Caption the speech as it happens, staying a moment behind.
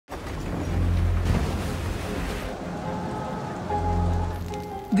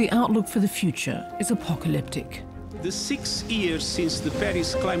The outlook for the future is apocalyptic. The 6 years since the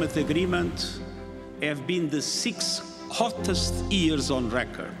Paris Climate Agreement have been the 6 hottest years on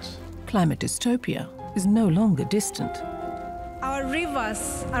record. Climate dystopia is no longer distant. Our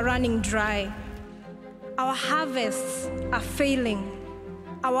rivers are running dry. Our harvests are failing.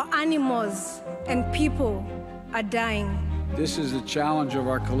 Our animals and people are dying. This is the challenge of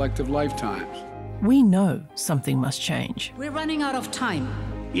our collective lifetimes. We know something must change. We're running out of time.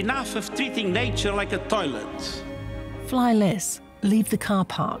 Enough of treating nature like a toilet. Fly less, leave the car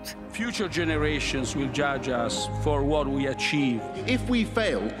parked. Future generations will judge us for what we achieve. If we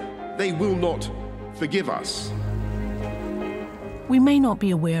fail, they will not forgive us. We may not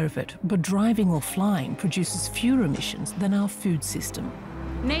be aware of it, but driving or flying produces fewer emissions than our food system.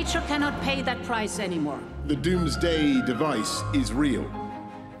 Nature cannot pay that price anymore. The doomsday device is real.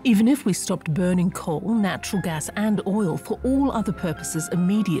 Even if we stopped burning coal, natural gas and oil for all other purposes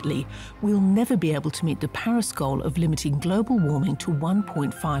immediately, we'll never be able to meet the Paris goal of limiting global warming to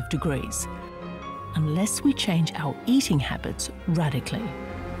 1.5 degrees, unless we change our eating habits radically.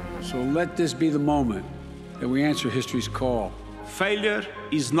 So let this be the moment that we answer history's call. Failure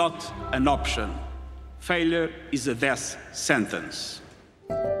is not an option. Failure is a death sentence.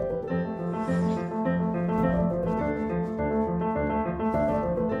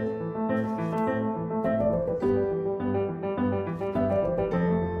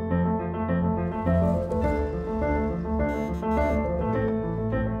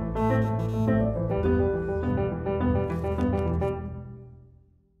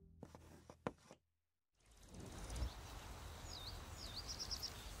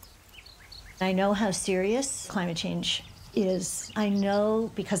 I know how serious climate change is. I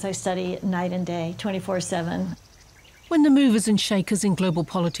know because I study it night and day, 24/7. When the movers and shakers in global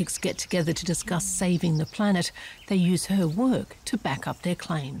politics get together to discuss saving the planet, they use her work to back up their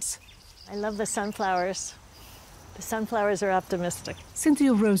claims. I love the sunflowers. The sunflowers are optimistic.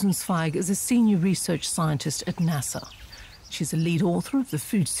 Cynthia Rosenzweig is a senior research scientist at NASA. She's a lead author of the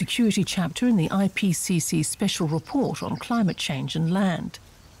Food Security chapter in the IPCC Special Report on Climate Change and Land.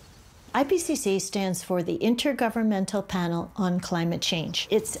 IPCC stands for the Intergovernmental Panel on Climate Change.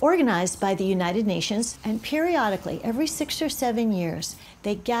 It's organized by the United Nations, and periodically, every 6 or 7 years,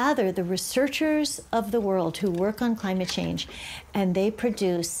 they gather the researchers of the world who work on climate change, and they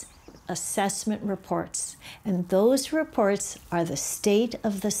produce assessment reports. And those reports are the state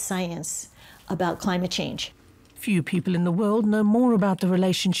of the science about climate change. Few people in the world know more about the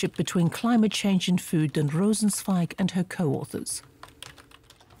relationship between climate change and food than Rosenzweig and her co-authors.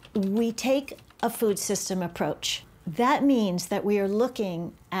 We take a food system approach. That means that we are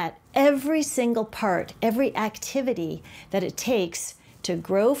looking at every single part, every activity that it takes to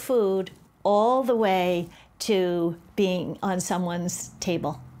grow food all the way to being on someone's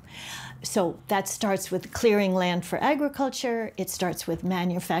table. So that starts with clearing land for agriculture. It starts with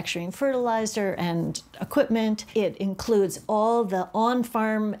manufacturing fertilizer and equipment. It includes all the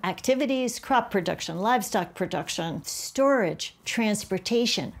on-farm activities, crop production, livestock production, storage,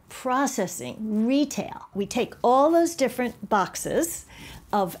 transportation, processing, retail. We take all those different boxes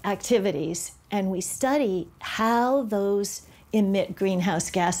of activities and we study how those emit greenhouse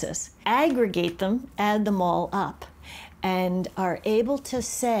gases, aggregate them, add them all up, and are able to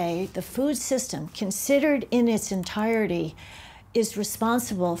say the food system, considered in its entirety, is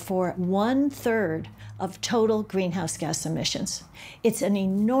responsible for 1/3 of total greenhouse gas emissions. It's an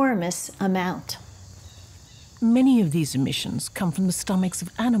enormous amount. Many of these emissions come from the stomachs of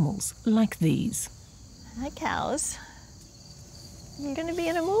animals like these. Hi, cows. You're going to be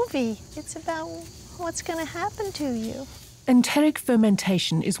in a movie. It's about what's going to happen to you. Enteric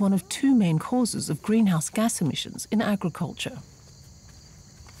fermentation is one of 2 main causes of greenhouse gas emissions in agriculture.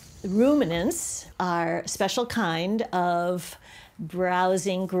 The ruminants are a special kind of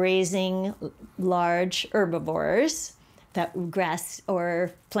browsing, grazing, large herbivores, that grass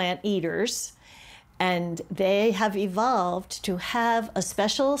or plant eaters, and they have evolved to have a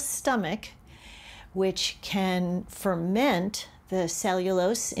special stomach which can ferment the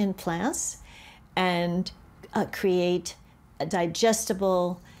cellulose in plants and create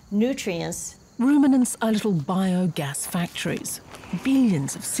digestible nutrients. Ruminants are little biogas factories.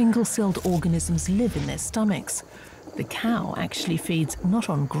 Billions of single-celled organisms live in their stomachs. The cow actually feeds not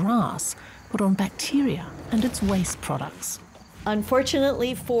on grass, but on bacteria and its waste products.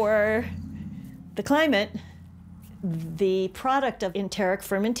 Unfortunately for the climate, the product of enteric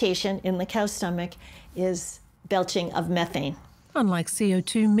fermentation in the cow's stomach is belching of methane. Unlike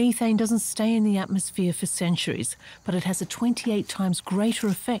CO2, methane doesn't stay in the atmosphere for centuries, but it has a 28 times greater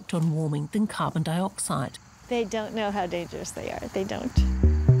effect on warming than carbon dioxide. They don't know how dangerous they are. They don't.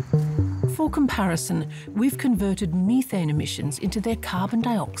 For comparison, we've converted methane emissions into their carbon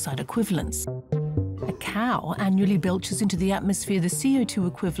dioxide equivalents. A cow annually belches into the atmosphere the CO2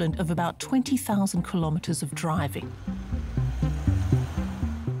 equivalent of about 20,000 kilometres of driving.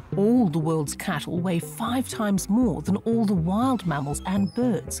 All the world's cattle weigh 5 times more than all the wild mammals and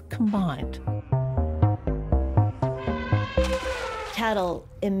birds combined. Cattle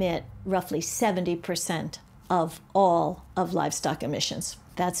emit roughly 70% of all of livestock emissions.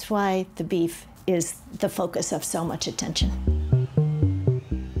 That's why the beef is the focus of so much attention.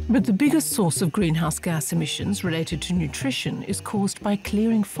 But the biggest source of greenhouse gas emissions related to nutrition is caused by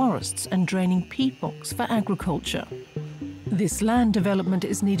clearing forests and draining peat bogs for agriculture. This land development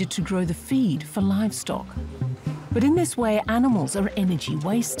is needed to grow the feed for livestock. But in this way, animals are energy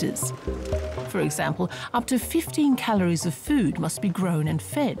wasters. For example, up to 15 calories of food must be grown and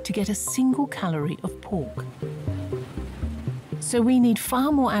fed to get a single calorie of pork. So we need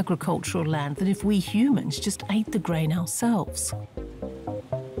far more agricultural land than if we humans just ate the grain ourselves.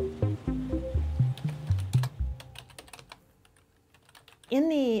 In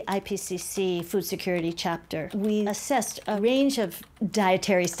the IPCC food security chapter, we assessed a range of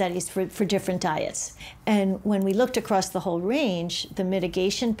dietary studies for different diets. And when we looked across the whole range, the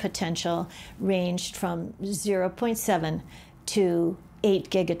mitigation potential ranged from 0.7 to 8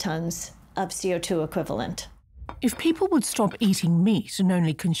 gigatons of CO2 equivalent. If people would stop eating meat and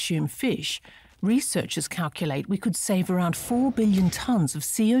only consume fish, researchers calculate we could save around 4 billion tons of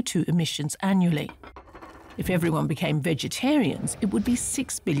CO2 emissions annually. If everyone became vegetarians, it would be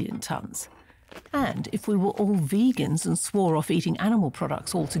 6 billion tons. And if we were all vegans and swore off eating animal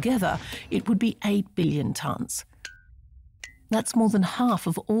products altogether, it would be 8 billion tons. That's more than half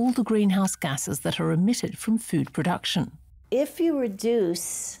of all the greenhouse gases that are emitted from food production. If you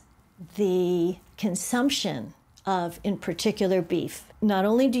reduce the consumption of, in particular, beef, not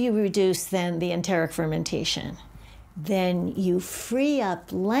only do you reduce then the enteric fermentation, then you free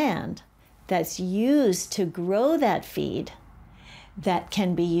up land that's used to grow that feed that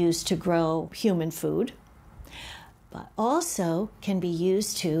can be used to grow human food, but also can be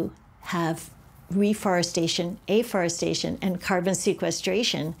used to have reforestation, afforestation, and carbon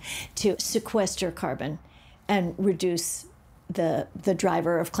sequestration to sequester carbon and reduce the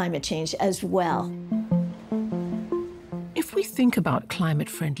driver of climate change as well. If we think about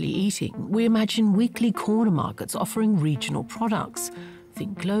climate-friendly eating, we imagine weekly corner markets offering regional products.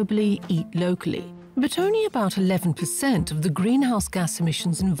 Think globally, eat locally. But only about 11% of the greenhouse gas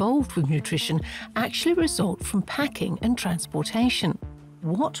emissions involved with nutrition actually result from packing and transportation.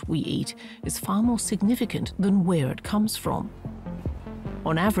 What we eat is far more significant than where it comes from.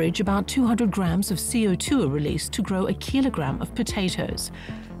 On average, about 200 grams of CO2 are released to grow a kilogram of potatoes,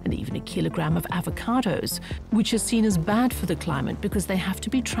 and even a kilogram of avocados, which are seen as bad for the climate because they have to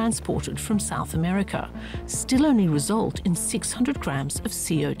be transported from South America, still only result in 600 grams of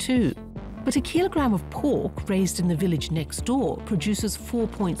CO2. But a kilogram of pork raised in the village next door produces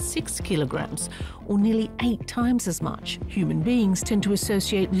 4.6 kilograms, or nearly 8 times as much. Human beings tend to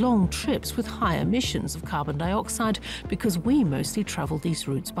associate long trips with high emissions of carbon dioxide because we mostly travel these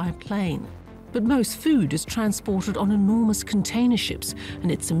routes by plane. But most food is transported on enormous container ships,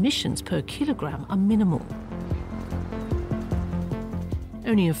 and its emissions per kilogram are minimal.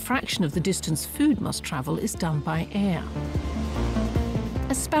 Only a fraction of the distance food must travel is done by air.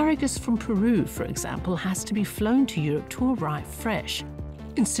 Asparagus from Peru, for example, has to be flown to Europe to arrive fresh.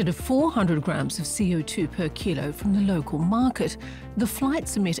 Instead of 400 grams of CO2 per kilo from the local market, the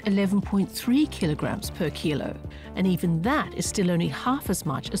flights emit 11.3 kilograms per kilo. And even that is still only half as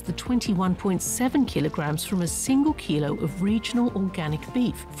much as the 21.7 kilograms from a single kilo of regional organic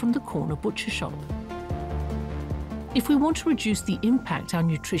beef from the corner butcher shop. If we want to reduce the impact our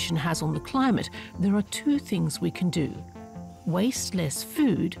nutrition has on the climate, there are 2 things we can do: waste less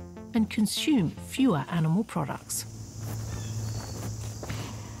food and consume fewer animal products.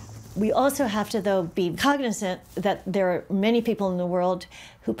 We also have to, though, be cognizant that there are many people in the world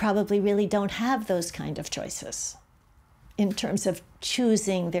who probably really don't have those kind of choices in terms of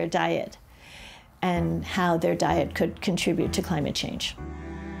choosing their diet and how their diet could contribute to climate change.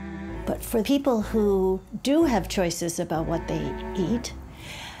 But for people who do have choices about what they eat,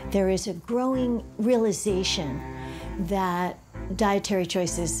 there is a growing realization that dietary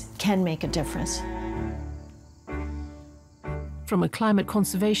choices can make a difference. From a climate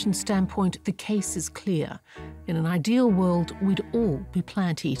conservation standpoint, the case is clear. In an ideal world, we'd all be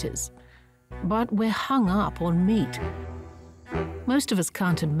plant eaters. But we're hung up on meat. Most of us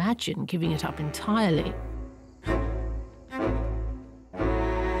can't imagine giving it up entirely.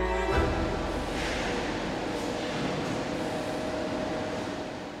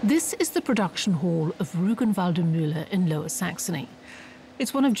 This is the production hall of Rügenwalder Mühle in Lower Saxony.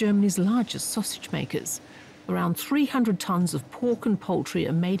 It's one of Germany's largest sausage makers. Around 300 tons of pork and poultry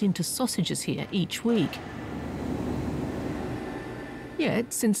are made into sausages here each week.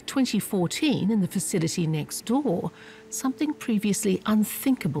 Yet, since 2014, in the facility next door, something previously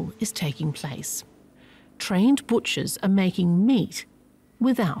unthinkable is taking place. Trained butchers are making meat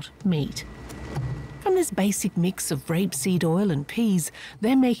without meat. From this basic mix of rapeseed oil and peas,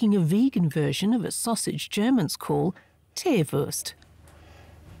 they're making a vegan version of a sausage Germans call Teewurst.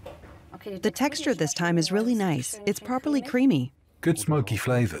 The texture this time is really nice. It's properly creamy. Good smoky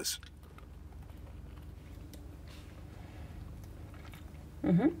flavors.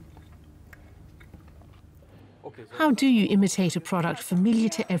 How do you imitate a product familiar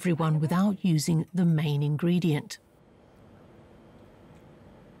to everyone without using the main ingredient?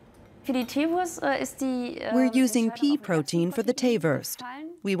 We're using pea protein for the Teewurst.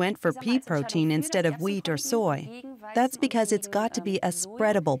 We went for pea protein instead of wheat or soy. That's because it's got to be a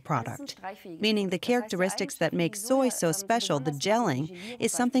spreadable product, meaning the characteristics that make soy so special, the gelling,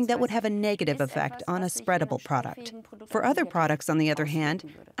 is something that would have a negative effect on a spreadable product. For other products, on the other hand,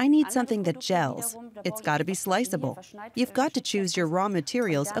 I need something that gels. It's got to be sliceable. You've got to choose your raw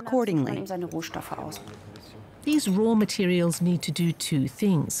materials accordingly. These raw materials need to do two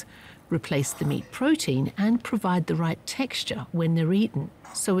things: replace the meat protein and provide the right texture when they're eaten,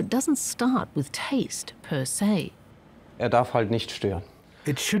 so it doesn't start with taste per se. Darf halt nicht stören.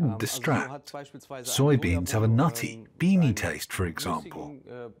 It shouldn't distract. Soybeans have a nutty, beany taste, for example.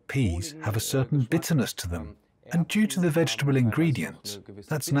 Peas have a certain bitterness to them, and due to the vegetable ingredients,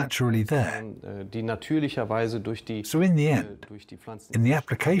 that's naturally there. So in the end, in the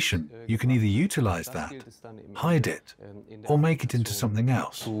application, you can either utilize that, hide it, or make it into something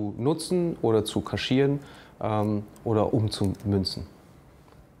else. Nutzen oder zu kaschieren oder umzumünzen.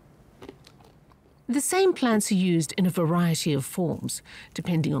 The same plants are used in a variety of forms,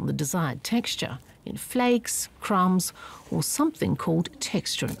 depending on the desired texture, in flakes, crumbs, or something called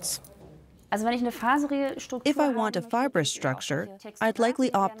texturants. If I want a fibrous structure, I'd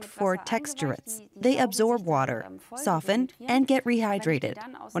likely opt for texturates. They absorb water, soften, and get rehydrated.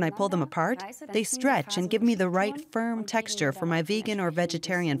 When I pull them apart, they stretch and give me the right firm texture for my vegan or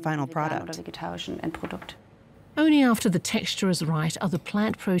vegetarian final product. Only after the texture is right are the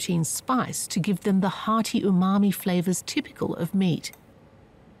plant proteins spiced to give them the hearty umami flavors typical of meat.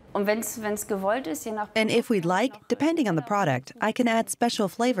 And if we'd like, depending on the product, I can add special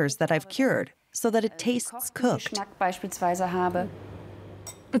flavors that I've cured so that it tastes cooked.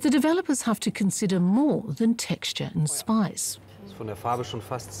 But the developers have to consider more than texture and spice. Von der Farbe schon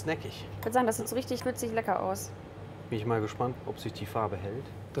fast snackig. Ich würde sagen, das sieht so richtig würzig lecker aus. Bin ich mal gespannt, ob sich die Farbe hält.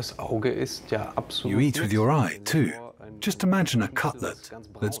 Das Auge ist ja absolut. You eat with your eye too. Just imagine a cutlet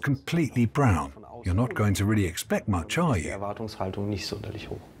that's completely brown. You're not going to really expect much, are you? Erwartungshaltung nicht sonderlich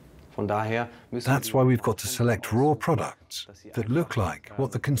hoch. Von daher müssen That's why we've got to select raw products that look like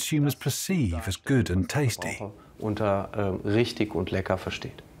what the consumers perceive as good and tasty. Unter richtig und lecker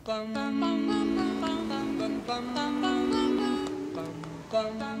versteht.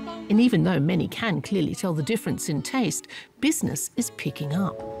 And even though many can clearly tell the difference in taste, business is picking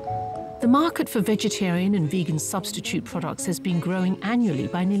up. The market for vegetarian and vegan substitute products has been growing annually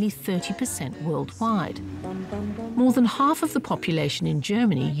by nearly 30% worldwide. More than half of the population in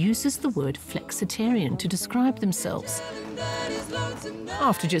Germany uses the word flexitarian to describe themselves.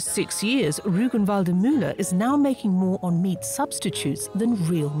 After just 6 years, Rügenwalder Mühle is now making more on meat substitutes than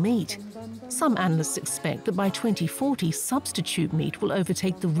real meat. Some analysts expect that by 2040, substitute meat will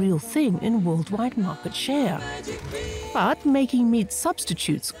overtake the real thing in worldwide market share. But making meat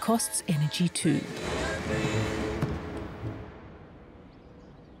substitutes costs energy too.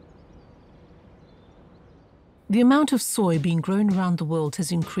 The amount of soy being grown around the world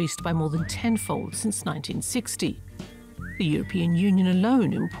has increased by more than tenfold since 1960. The European Union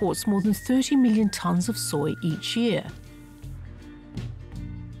alone imports more than 30 million tons of soy each year.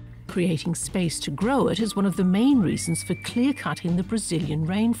 Creating space to grow it is one of the main reasons for clear-cutting the Brazilian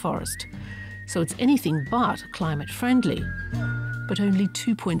rainforest. So it's anything but climate-friendly. But only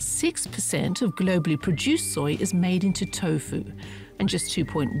 2.6% of globally produced soy is made into tofu, and just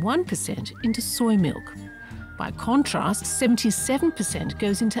 2.1% into soy milk. By contrast, 77%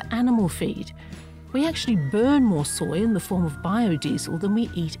 goes into animal feed. We actually burn more soy in the form of biodiesel than we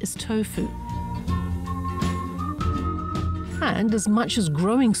eat as tofu. And as much as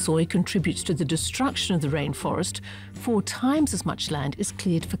growing soy contributes to the destruction of the rainforest, 4 times as much land is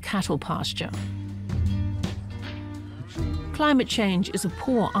cleared for cattle pasture. Climate change is a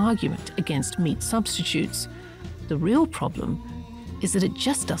poor argument against meat substitutes. The real problem is that it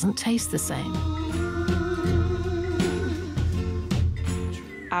just doesn't taste the same.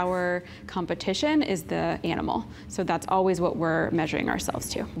 Our competition is the animal, so that's always what we're measuring ourselves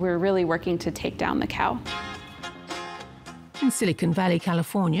to. We're really working to take down the cow. In Silicon Valley,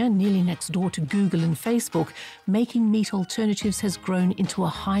 California, nearly next door to Google and Facebook, making meat alternatives has grown into a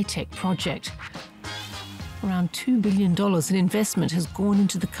high-tech project. Around $2 billion in investment has gone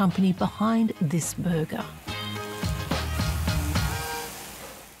into the company behind this burger.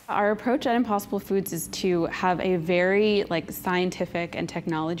 Our approach at Impossible Foods is to have a very scientific and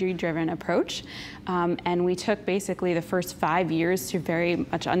technology-driven approach, and we took basically the first 5 years to very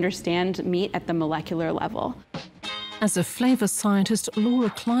much understand meat at the molecular level. As a flavour scientist, Laura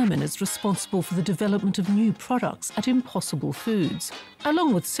Kleiman is responsible for the development of new products at Impossible Foods.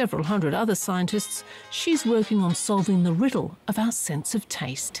 Along with several hundred other scientists, she's working on solving the riddle of our sense of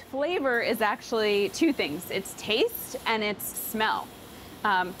taste. Flavor is actually two things. It's taste and it's smell.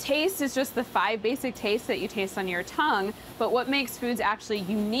 Taste is just the 5 basic tastes that you taste on your tongue, but what makes foods actually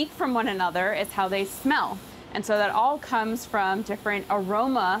unique from one another is how they smell. And so that all comes from different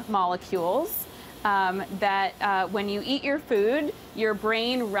aroma molecules that when you eat your food, your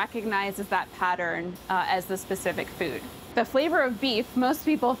brain recognizes that pattern as the specific food. The flavor of beef, most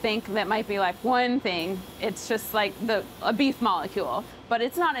people think that might be like one thing. It's just like a beef molecule, but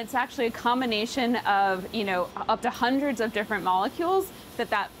it's not. It's actually a combination of, up to hundreds of different molecules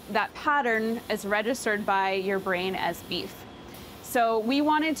that pattern is registered by your brain as beef. So we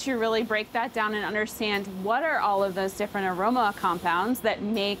wanted to really break that down and understand what are all of those different aroma compounds that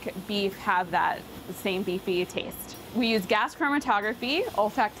make beef have that same beefy taste. We use gas chromatography,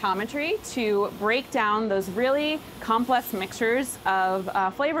 olfactometry, to break down those really complex mixtures of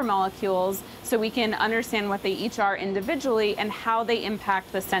flavor molecules so we can understand what they each are individually and how they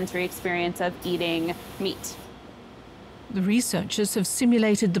impact the sensory experience of eating meat. The researchers have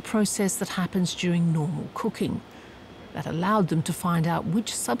simulated the process that happens during normal cooking. That allowed them to find out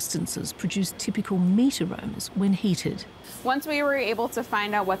which substances produce typical meat aromas when heated. Once we were able to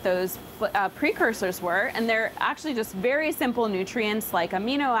find out what those precursors were, and they're actually just very simple nutrients like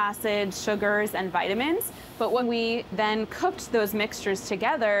amino acids, sugars, and vitamins, but when we then cooked those mixtures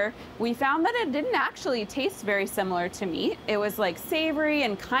together, we found that it didn't actually taste very similar to meat. It was savory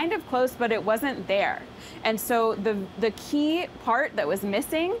and kind of close, but it wasn't there. And so the key part that was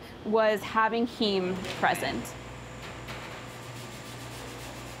missing was having heme present.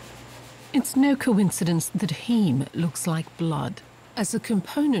 It's no coincidence that heme looks like blood. As a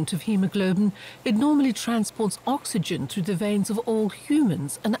component of hemoglobin, it normally transports oxygen through the veins of all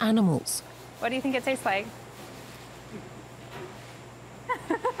humans and animals. What do you think it tastes like?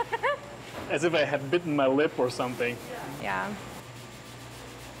 As if I had bitten my lip or something. Yeah.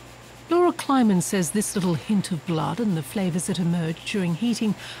 Laura Kleiman says this little hint of blood and the flavours that emerge during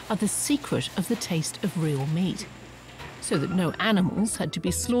heating are the secret of the taste of real meat. So that no animals had to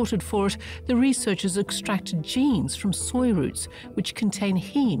be slaughtered for it, the researchers extracted genes from soy roots, which contain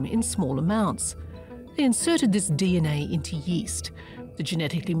heme in small amounts. They inserted this DNA into yeast. The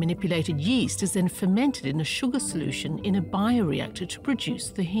genetically manipulated yeast is then fermented in a sugar solution in a bioreactor to produce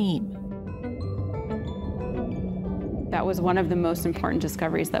the heme. That was one of the most important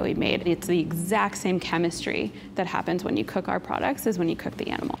discoveries that we made. It's the exact same chemistry that happens when you cook our products as when you cook the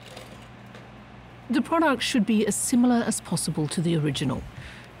animal. The product should be as similar as possible to the original.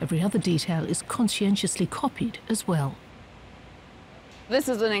 Every other detail is conscientiously copied as well. This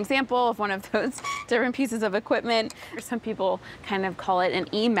is an example of one of those different pieces of equipment. Some people kind of call it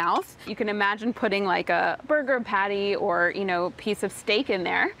an e-mouth. You can imagine putting a burger patty or piece of steak in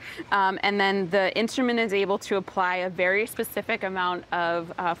there, and then the instrument is able to apply a very specific amount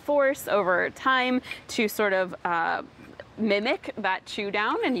of force over time to sort of mimic that chew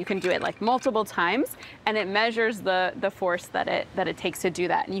down, and you can do it multiple times, and it measures the force that it takes to do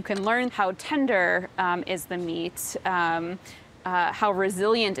that. And you can learn how tender is the meat, how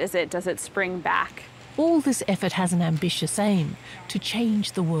resilient is it, does it spring back. All this effort has an ambitious aim: to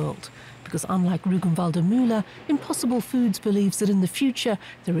change the world. Because unlike Rügenwalder Mühle, Impossible Foods believes that in the future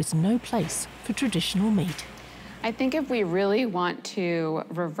there is no place for traditional meat. I think if we really want to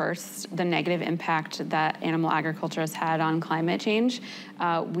reverse the negative impact that animal agriculture has had on climate change,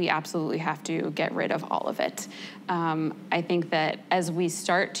 we absolutely have to get rid of all of it. I think that as we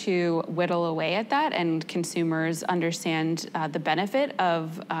start to whittle away at that and consumers understand the benefit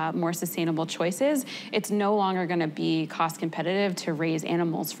of more sustainable choices, it's no longer going to be cost competitive to raise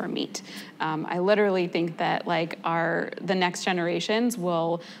animals for meat. I literally think that the next generations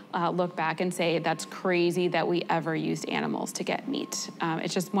will look back and say that's crazy that we ever used animals to get meat.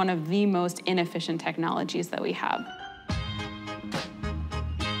 It's just one of the most inefficient technologies that we have.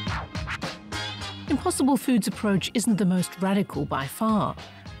 Impossible Foods' approach isn't the most radical by far.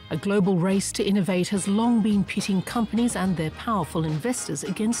 A global race to innovate has long been pitting companies and their powerful investors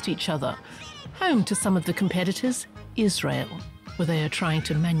against each other. Home to some of the competitors, Israel, where they are trying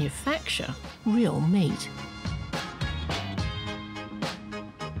to manufacture real meat.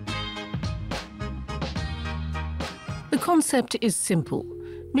 The concept is simple.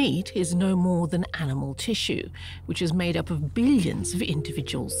 Meat is no more than animal tissue, which is made up of billions of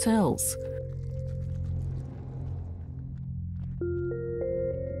individual cells.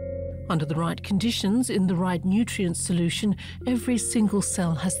 Under the right conditions, in the right nutrient solution, every single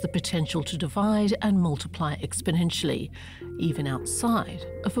cell has the potential to divide and multiply exponentially, even outside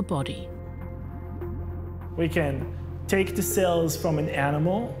of a body. We can take the cells from an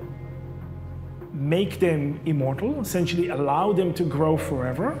animal, make them immortal, essentially allow them to grow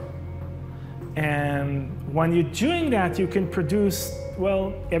forever. And when you're doing that, you can produce,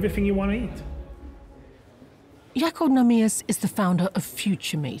 well, everything you want to eat. Yaakov Namias is the founder of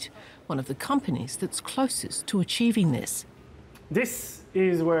Future Meat, one of the companies that's closest to achieving this. This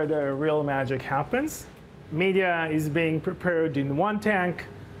is where the real magic happens. Media is being prepared in one tank,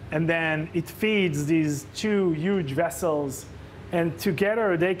 and then it feeds these two huge vessels, and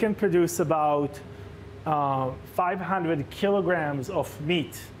together they can produce about 500 kilograms of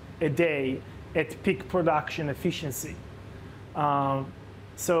meat a day at peak production efficiency.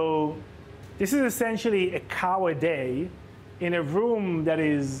 So this is essentially a cow a day in a room that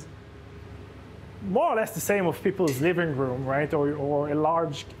is more or less the same of people's living room, right? Or a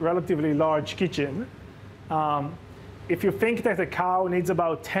large, relatively large kitchen. If you think that a cow needs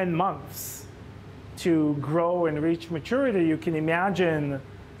about 10 months to grow and reach maturity, you can imagine,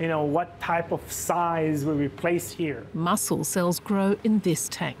 what type of size will be placed here. Muscle cells grow in this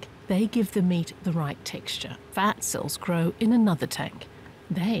tank. They give the meat the right texture. Fat cells grow in another tank.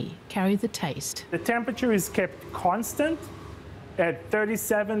 They carry the taste. The temperature is kept constant at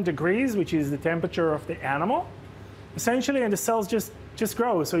 37 degrees, which is the temperature of the animal, essentially, and the cells just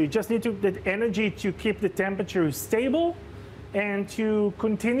grow. So you just need the energy to keep the temperature stable and to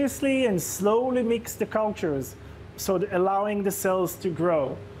continuously and slowly mix the cultures, so allowing the cells to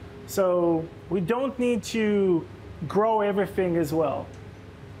grow. So we don't need to grow everything as well.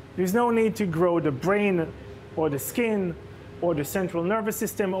 There's no need to grow the brain or the skin or the central nervous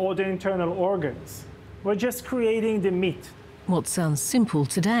system or the internal organs. We're just creating the meat. What sounds simple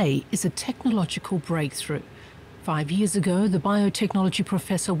today is a technological breakthrough. 5 years ago, the biotechnology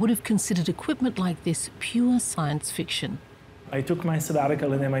professor would have considered equipment like this pure science fiction. I took my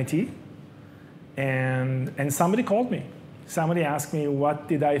sabbatical at MIT, and somebody called me. Somebody asked me, what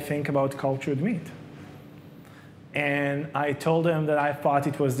did I think about cultured meat? And I told them that I thought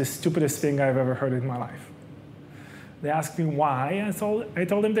it was the stupidest thing I've ever heard in my life. They asked me why. I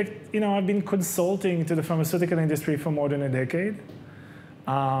told them that, I've been consulting to the pharmaceutical industry for more than a decade.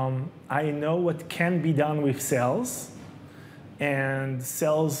 I know what can be done with cells, and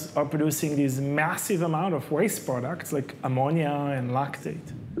cells are producing this massive amount of waste products like ammonia and lactate.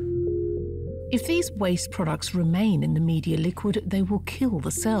 If these waste products remain in the media liquid, they will kill the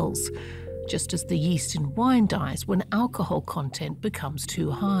cells, just as the yeast in wine dies when alcohol content becomes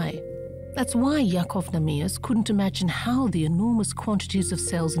too high. That's why Yaakov Namias couldn't imagine how the enormous quantities of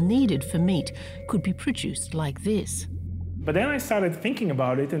cells needed for meat could be produced like this. But then I started thinking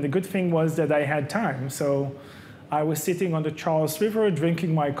about it, and the good thing was that I had time. So I was sitting on the Charles River,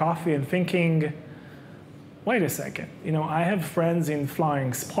 drinking my coffee and thinking, wait a second, I have friends in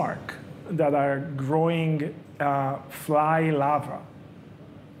Flying Spark that are growing fly larvae.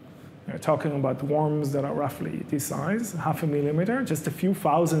 We're talking about worms that are roughly this size, 0.5 millimeter, just a few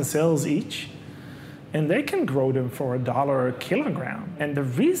thousand cells each. And they can grow them for $1 a kilogram. And the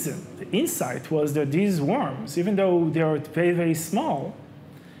reason, the insight was that these worms, even though they are very, very small,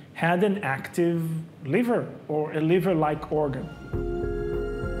 had an active liver or a liver-like organ.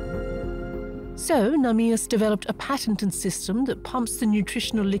 So Namias developed a patented system that pumps the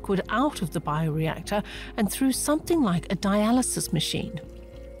nutritional liquid out of the bioreactor and through something like a dialysis machine.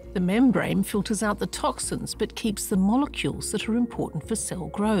 The membrane filters out the toxins but keeps the molecules that are important for cell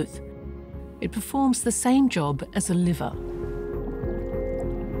growth. It performs the same job as a liver.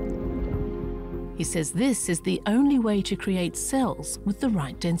 He says this is the only way to create cells with the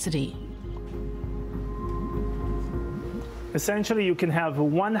right density. Essentially, you can have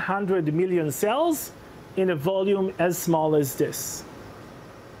 100 million cells in a volume as small as this.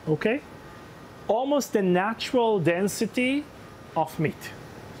 Okay? Almost the natural density of meat.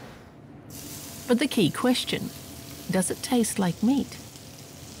 But the key question, does it taste like meat?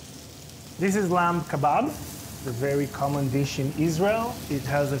 This is lamb kebab, a very common dish in Israel. It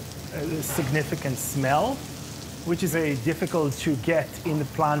has a a significant smell, which is very difficult to get in the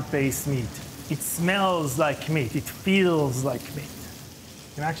plant-based meat. It smells like meat. It feels like meat.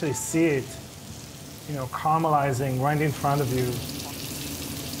 You can actually see it, caramelizing right in front of you.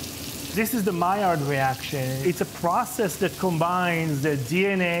 This is the Maillard reaction. It's a process that combines the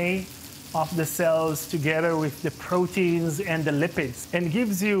DNA of the cells together with the proteins and the lipids and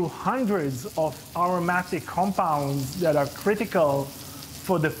gives you hundreds of aromatic compounds that are critical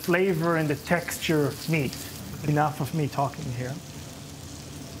for the flavor and the texture of meat. Enough of me talking here.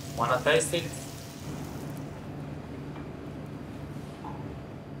 Wanna taste it?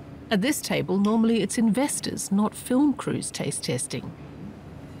 At this table, normally it's investors, not film crews, taste testing.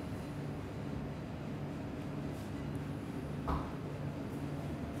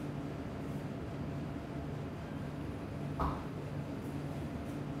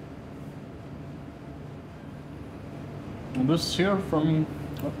 This here from...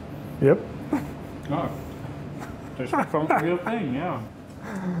 Yep. Oh. From the real thing, yeah.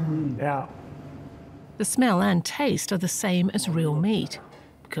 Yeah. The smell and taste are the same as real meat,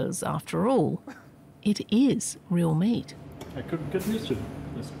 because after all, it is real meat. I couldn't get used to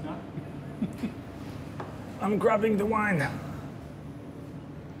this. Yeah. I'm grabbing the wine.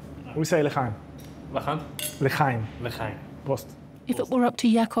 We say l'chaim. L'chaim? L'chaim. L'chaim. Prost. If it were up to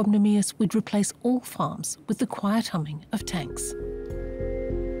Jacob Nemius, we'd replace all farms with the quiet humming of tanks.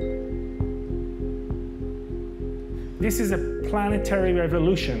 This is a planetary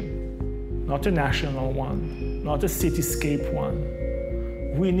revolution, not a national one, not a cityscape one.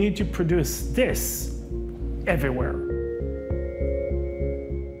 We need to produce this everywhere.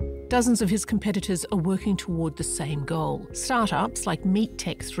 Dozens of his competitors are working toward the same goal. Startups like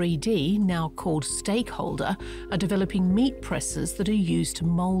MeatTech 3D, now called Stakeholder, are developing meat presses that are used to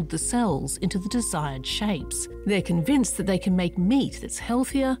mold the cells into the desired shapes. They're convinced that they can make meat that's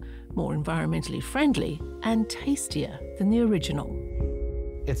healthier, more environmentally friendly, and tastier than the original.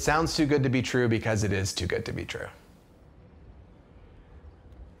 It sounds too good to be true because it is too good to be true.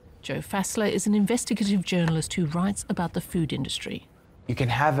 Joe Fassler is an investigative journalist who writes about the food industry. You can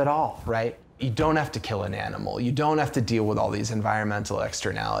have it all, right? You don't have to kill an animal. You don't have to deal with all these environmental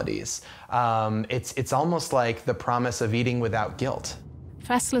externalities. It's almost like the promise of eating without guilt.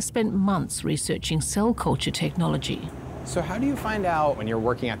 Fassler spent months researching cell culture technology. So how do you find out when you're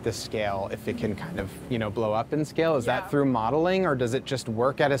working at this scale if it can kind of, blow up in scale? Is that through modeling, or does it just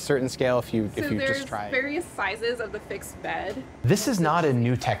work at a certain scale if you just try it? There's various sizes of the fixed bed. This is not a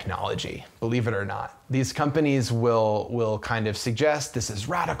new technology, believe it or not. These companies will kind of suggest this is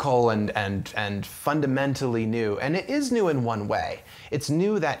radical and fundamentally new, and it is new in one way. It's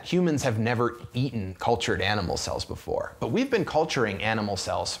new that humans have never eaten cultured animal cells before, but we've been culturing animal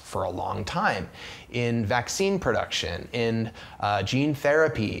cells for a long time in vaccine production, in gene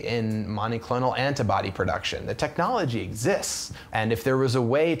therapy, in monoclonal antibody production. The technology exists, and if there was a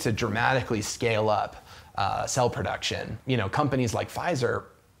way to dramatically scale up cell production, companies like Pfizer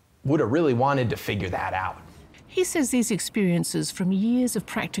would have really wanted to figure that out. He says these experiences from years of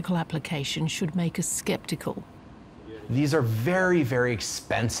practical application should make us skeptical. These are very, very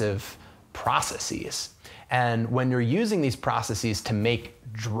expensive processes. And when you're using these processes to make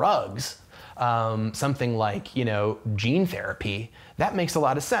drugs, something like, gene therapy, that makes a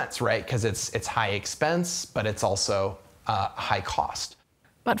lot of sense, right? Because it's high expense, but it's also high cost.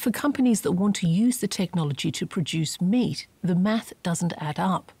 But for companies that want to use the technology to produce meat, the math doesn't add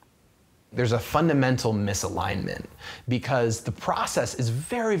up. There's a fundamental misalignment because the process is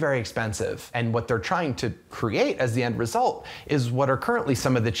very, very expensive. And what they're trying to create as the end result is what are currently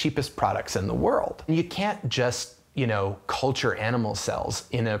some of the cheapest products in the world. You can't just culture animal cells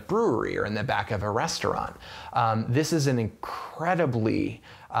in a brewery or in the back of a restaurant. This is an incredibly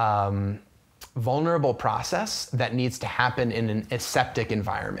vulnerable process that needs to happen in an aseptic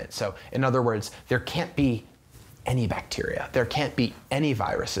environment. So in other words, there can't be any bacteria, there can't be any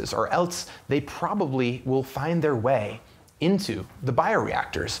viruses, or else they probably will find their way into the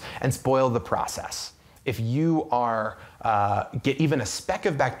bioreactors and spoil the process. If you get even a speck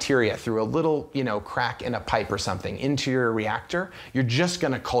of bacteria through a little crack in a pipe or something into your reactor, you're just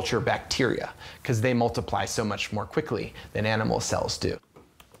going to culture bacteria because they multiply so much more quickly than animal cells do.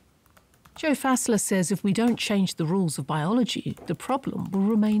 Joe Fassler says if we don't change the rules of biology, the problem will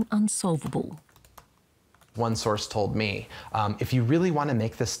remain unsolvable. One source told me, if you really want to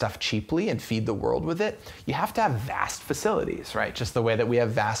make this stuff cheaply and feed the world with it, you have to have vast facilities, right? Just the way that we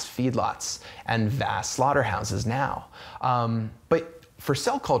have vast feedlots and vast slaughterhouses now. But for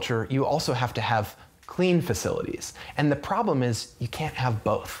cell culture, you also have to have clean facilities. And the problem is you can't have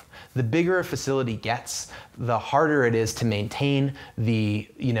both. The bigger a facility gets, the harder it is to maintain the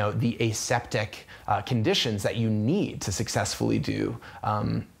aseptic conditions that you need to successfully do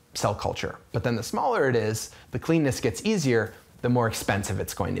cell culture. But then the smaller it is, the cleanness gets easier, the more expensive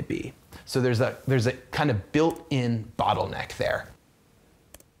it's going to be. So there's a kind of built-in bottleneck there.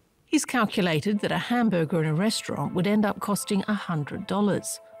 He's calculated that a hamburger in a restaurant would end up costing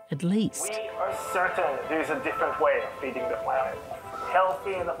 $100, at least. We are certain there's a different way of feeding the planet.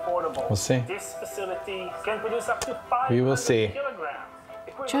 Healthy and affordable. We'll see. This facility can produce up to 500 We will see.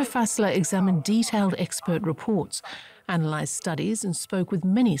 kilograms. Joe Fassler examined detailed expert reports, analysed studies and spoke with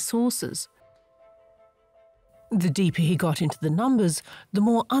many sources. The deeper he got into the numbers, the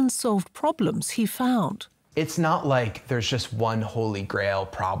more unsolved problems he found. It's not like there's just one holy grail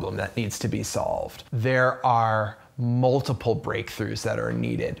problem that needs to be solved. There are multiple breakthroughs that are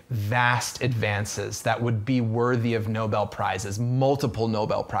needed, vast advances that would be worthy of Nobel Prizes, multiple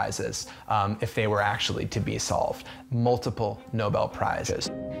Nobel Prizes, if they were actually to be solved. Multiple Nobel Prizes.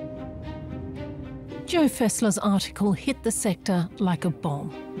 Joe Fassler's article hit the sector like a bomb.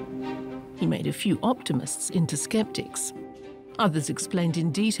 He made a few optimists into skeptics. Others explained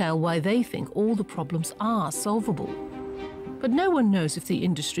in detail why they think all the problems are solvable. But no one knows if the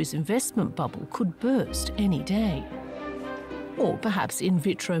industry's investment bubble could burst any day. Or perhaps in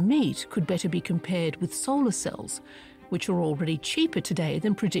vitro meat could better be compared with solar cells, which are already cheaper today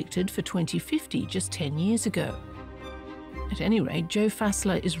than predicted for 2050 just 10 years ago. At any rate, Joe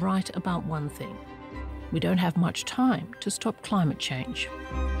Fassler is right about one thing. We don't have much time to stop climate change.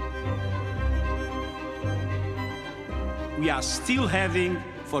 We are still heading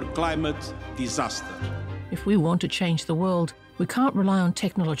for climate disaster. If we want to change the world, we can't rely on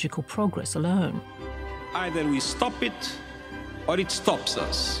technological progress alone. Either we stop it, or it stops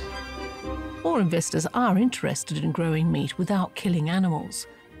us. More investors are interested in growing meat without killing animals.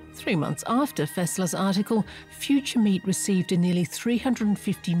 3 months after Fassler's article, Future Meat received a nearly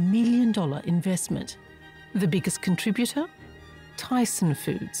 $350 million investment. The biggest contributor? Tyson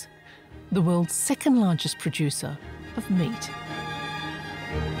Foods, the world's second largest producer of meat.